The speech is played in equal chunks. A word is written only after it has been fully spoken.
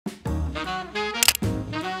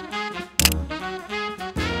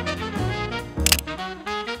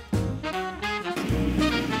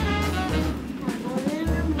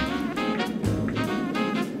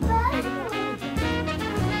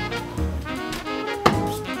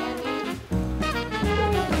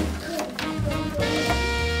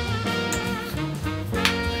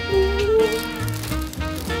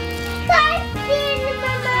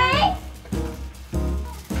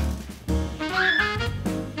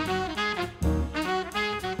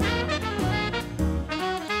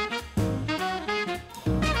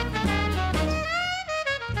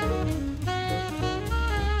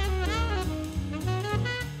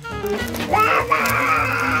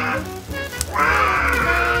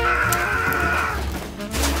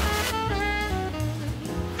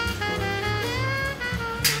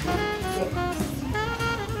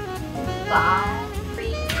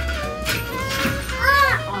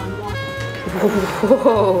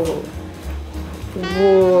Whoa.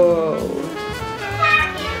 Whoa.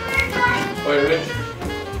 Wait, wait.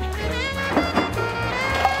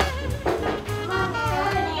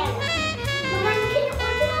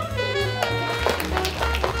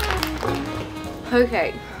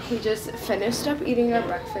 Okay, we just finished up eating our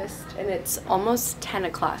breakfast and it's almost 10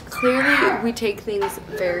 o'clock. Clearly, we take things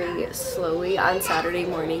very slowly on Saturday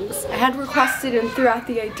mornings. I had requested and threw out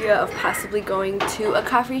the idea of possibly going to a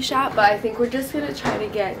coffee shop, but I think we're just gonna try to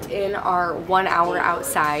get in our 1 hour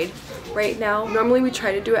outside right now. Normally we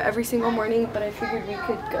try to do it every single morning, but I figured we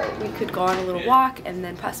could go on a little walk and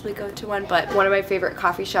then possibly go to one. But one of my favorite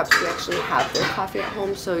coffee shops, we actually have their coffee at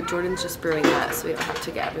home, so Jordan's just brewing that so we don't have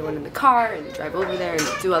to get everyone in the car and drive over there and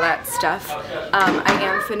do all that stuff. I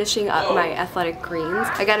am finishing up my athletic greens.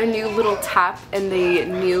 I got a new little tap in the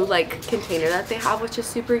new like container that they have, which is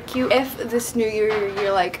super cute. If this new year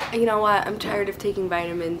you're like, you know what, I'm tired of taking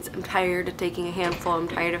vitamins, I'm tired of taking a handful, I'm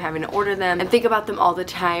tired of having to order them and think about them all the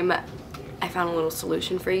time, I found a little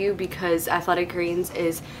solution for you, because Athletic Greens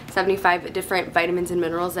is 75 different vitamins and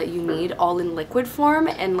minerals that you need all in liquid form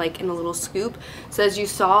and like in a little scoop. So as you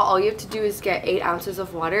saw, all you have to do is get 8 ounces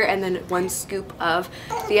of water and then 1 scoop of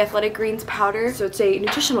the Athletic Greens powder. So it's a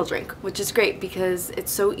nutritional drink, which is great because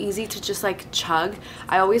it's so easy to just like chug.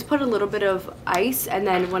 I always put a little bit of ice, and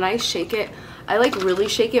then when I shake it, I like really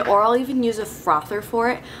shake it, or I'll even use a frother for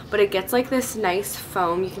it, but it gets like this nice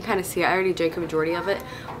foam. You can kind of see it. I already drank a majority of it,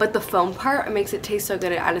 but the foam part makes it taste so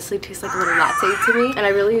good. It honestly tastes like a little latte to me, and I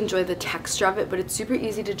really enjoy the texture of it, but it's super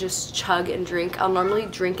easy to just chug and drink. I'll normally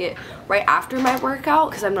drink it right after my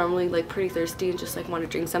workout because I'm normally like pretty thirsty and just like want to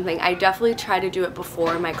drink something. I definitely try to do it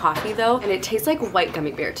before my coffee though, and it tastes like white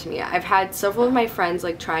gummy bear to me. I've had several of my friends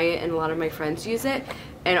like try it, and a lot of my friends use it,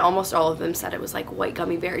 and almost all of them said it was like white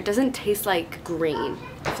gummy bear. It doesn't taste like green,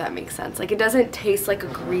 if that makes sense. Like it doesn't taste like a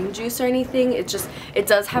green juice or anything. It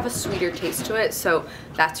does have a sweeter taste to it, so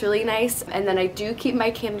that's really nice. And then I do keep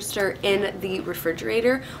my canister in the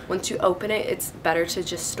refrigerator. Once you open it, it's better to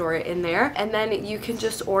just store it in there. And then you can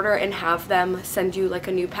just order and have them send you like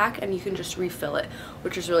a new pack, and you can just refill it,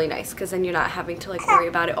 which is really nice because then you're not having to like worry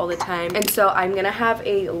about it all the time. And so I'm gonna have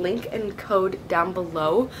a link and code down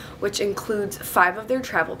below, which includes 5 of their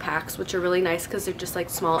travel packs, which are really nice because they're just like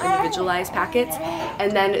small individualized packets,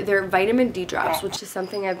 and then their vitamin D drops, which is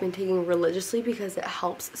something I've been taking religiously because it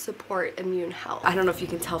helps support immune health. I don't know if you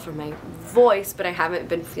can tell from my voice, but I haven't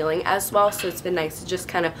been feeling as well, so it's been nice to just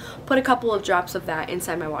kind of put a couple of drops of that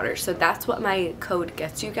inside my water. So that's what my code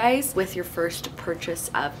gets you guys with your first purchase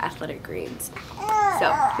of Athletic Greens.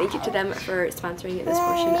 So thank you to them for sponsoring this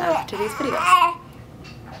portion of today's video.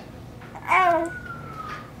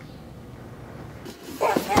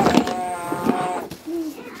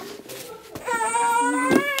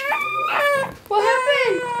 What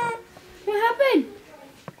happened? What happened?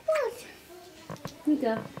 What? Here you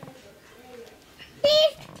go.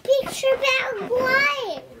 This picture about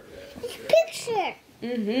what? It's a picture.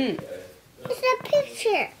 It's a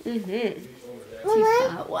picture.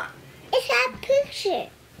 Mama, it's a picture.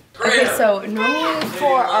 Okay, so normally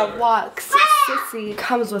for our walks, Sissy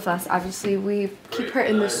comes with us. Obviously, we keep her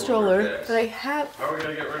in the stroller, but I have... How are we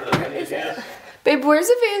going to get rid of that? Is it? Babe, where's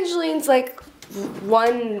Evangeline's like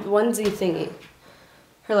onesie thingy?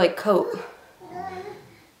 Her like coat.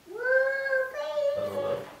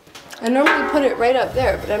 I normally put it right up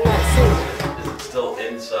there, but I'm not seeing it. Is it still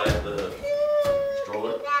inside the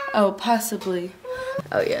stroller? Oh, possibly.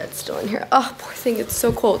 Oh yeah, it's still in here. Oh, poor thing, it's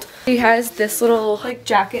so cold. She has this little like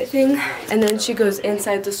jacket thing, and then she goes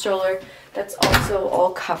inside the stroller that's also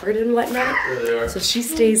all covered in whatnot. There they are. So she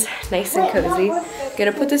stays nice and cozy.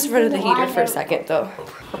 Gonna put this in front of the heater for a second though.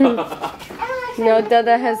 Now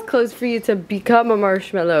Dada has clothes for you to become a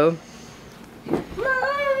marshmallow.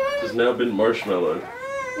 It's now been marshmallowed.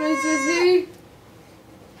 Yes, Sissy.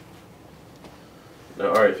 Now,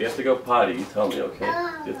 alright, if you have to go potty, you tell me, okay?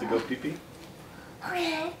 You have to go pee-pee?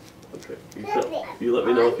 Okay. Okay. You let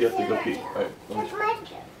me know if you have to go pee. Alright.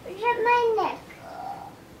 It's my neck.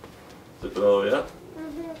 Zip it all the way up.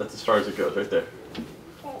 That's as far as it goes, right there.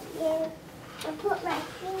 I put my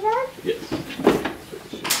finger. Yes.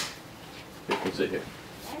 You can sit here.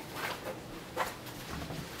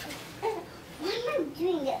 Why am I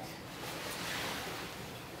doing this?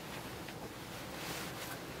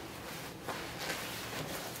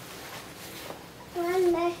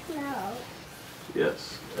 One marshmallow.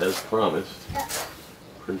 Yes, as promised.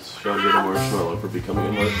 Prince shall get a marshmallow for becoming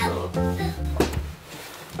a marshmallow.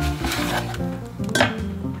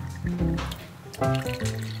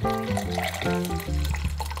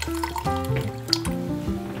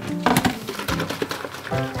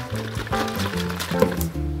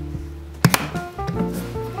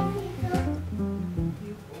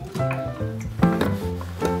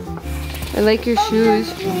 I like your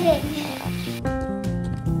shoes.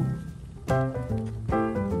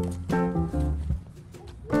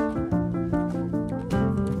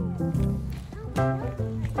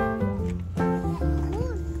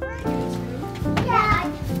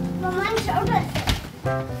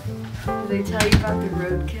 Did they tell you about the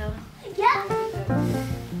roadkill? Yeah.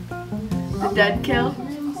 The dead kill?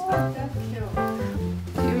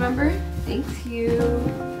 Do you remember? Thank you.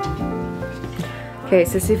 Okay,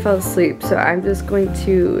 Sissy fell asleep, so I'm just going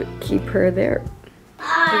to keep her there.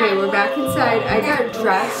 Okay, we're back inside. I got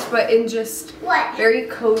dressed, but in just very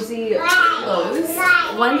cozy clothes.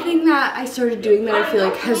 One thing that I started doing that I feel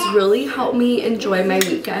like has really helped me enjoy my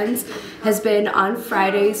weekends has been on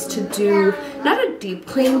Fridays to do not a deep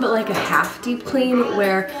clean, but like a half deep clean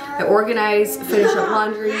where I organize, finish up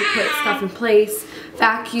laundry, put stuff in place,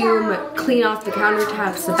 vacuum, clean off the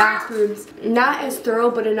countertops, the bathrooms. Not as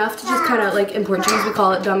thorough, but enough to just kind of, like in Portuguese we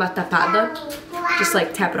call it dar uma tapada. Just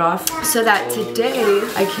like tap it off so that today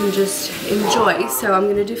I can just enjoy. So I'm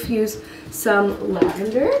gonna diffuse some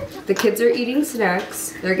lavender. The kids are eating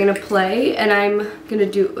snacks. They're gonna play and I'm gonna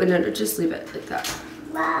do, no, just leave it like that.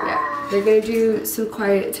 Yeah, they're gonna do some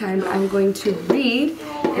quiet time. I'm going to read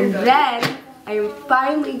and then I am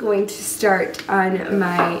finally going to start on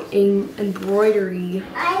my embroidery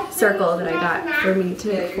circle that I got for me to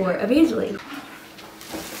make for Avangeline.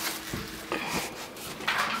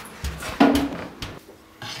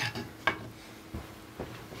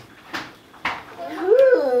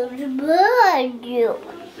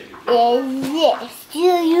 Is this? Do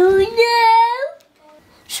you know?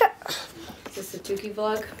 Sure. Is this a Tuki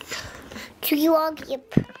vlog? Tuki vlog,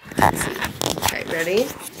 yep. Okay, ready?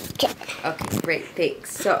 Okay. Okay, great,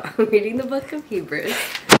 thanks. So I'm reading the book of Hebrews.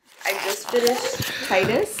 I just finished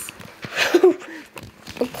Titus.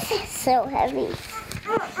 It's so heavy.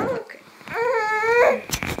 Okay.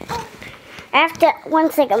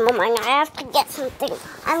 One second, Mama, I have to get something.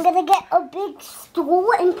 I'm gonna get a big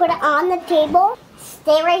stool and put it on the table.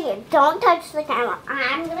 Stay right here. Don't touch the camera.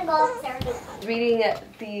 I'm gonna go upstairs. Reading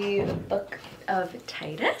the book of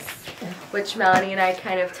Titus, which Melanie and I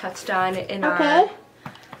kind of touched on in our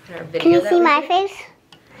video. Can you see my face?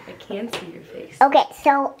 I can see your face. Okay,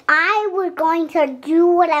 so I was going to do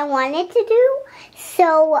what I wanted to do.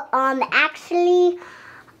 So, actually,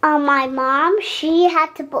 my mom, she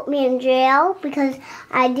had to put me in jail because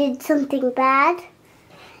I did something bad.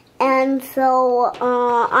 And so,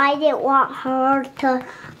 I didn't want her to...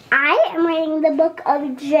 I am reading the book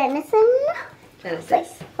of Genesis.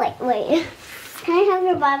 Wait. Can I have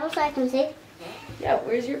your Bible so I can see? Yeah,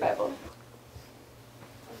 where's your Bible?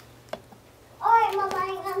 Alright,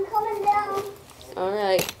 Mama, I'm coming down.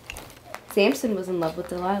 Alright. Samson was in love with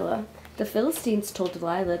Delilah. The Philistines told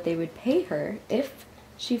Delilah they would pay her if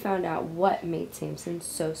she found out what made Samson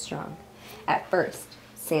so strong. At first,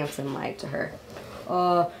 Samson lied to her.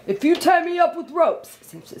 If you tie me up with ropes,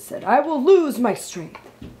 Samson said, I will lose my strength.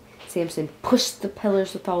 Samson pushed the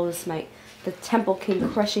pillars with all his might. The temple came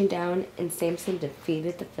crushing down, and Samson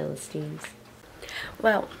defeated the Philistines.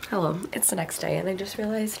 Well, hello, it's the next day, and I just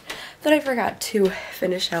realized that I forgot to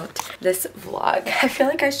finish out this vlog. I feel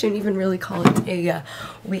like I shouldn't even really call it a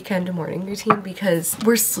weekend morning routine because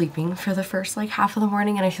we're sleeping for the first like half of the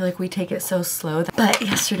morning, and I feel like we take it so slow. But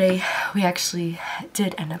yesterday, we actually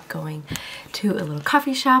did end up going to a little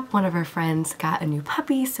coffee shop. One of our friends got a new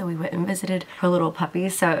puppy, so we went and visited her little puppy.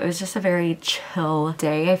 So it was just a very chill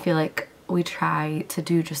day. I feel like we try to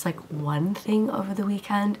do just like one thing over the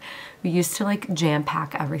weekend. We used to like jam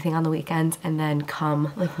pack everything on the weekends, and then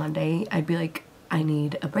come like Monday, I'd be like, I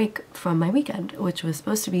need a break from my weekend, which was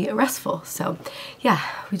supposed to be restful. So yeah,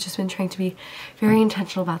 we've just been trying to be very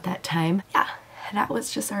intentional about that time. Yeah, that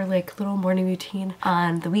was just our like little morning routine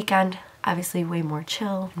on the weekend. Obviously way more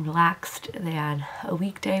chill and relaxed than a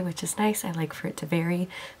weekday, which is nice. I like for it to vary,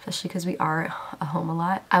 especially because we are home a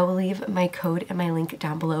lot. I will leave my code and my link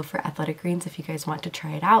down below for Athletic Greens if you guys want to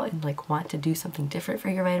try it out and like want to do something different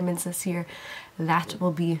for your vitamins this year. That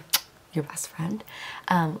will be your best friend.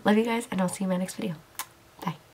 Love you guys, and I'll see you in my next video.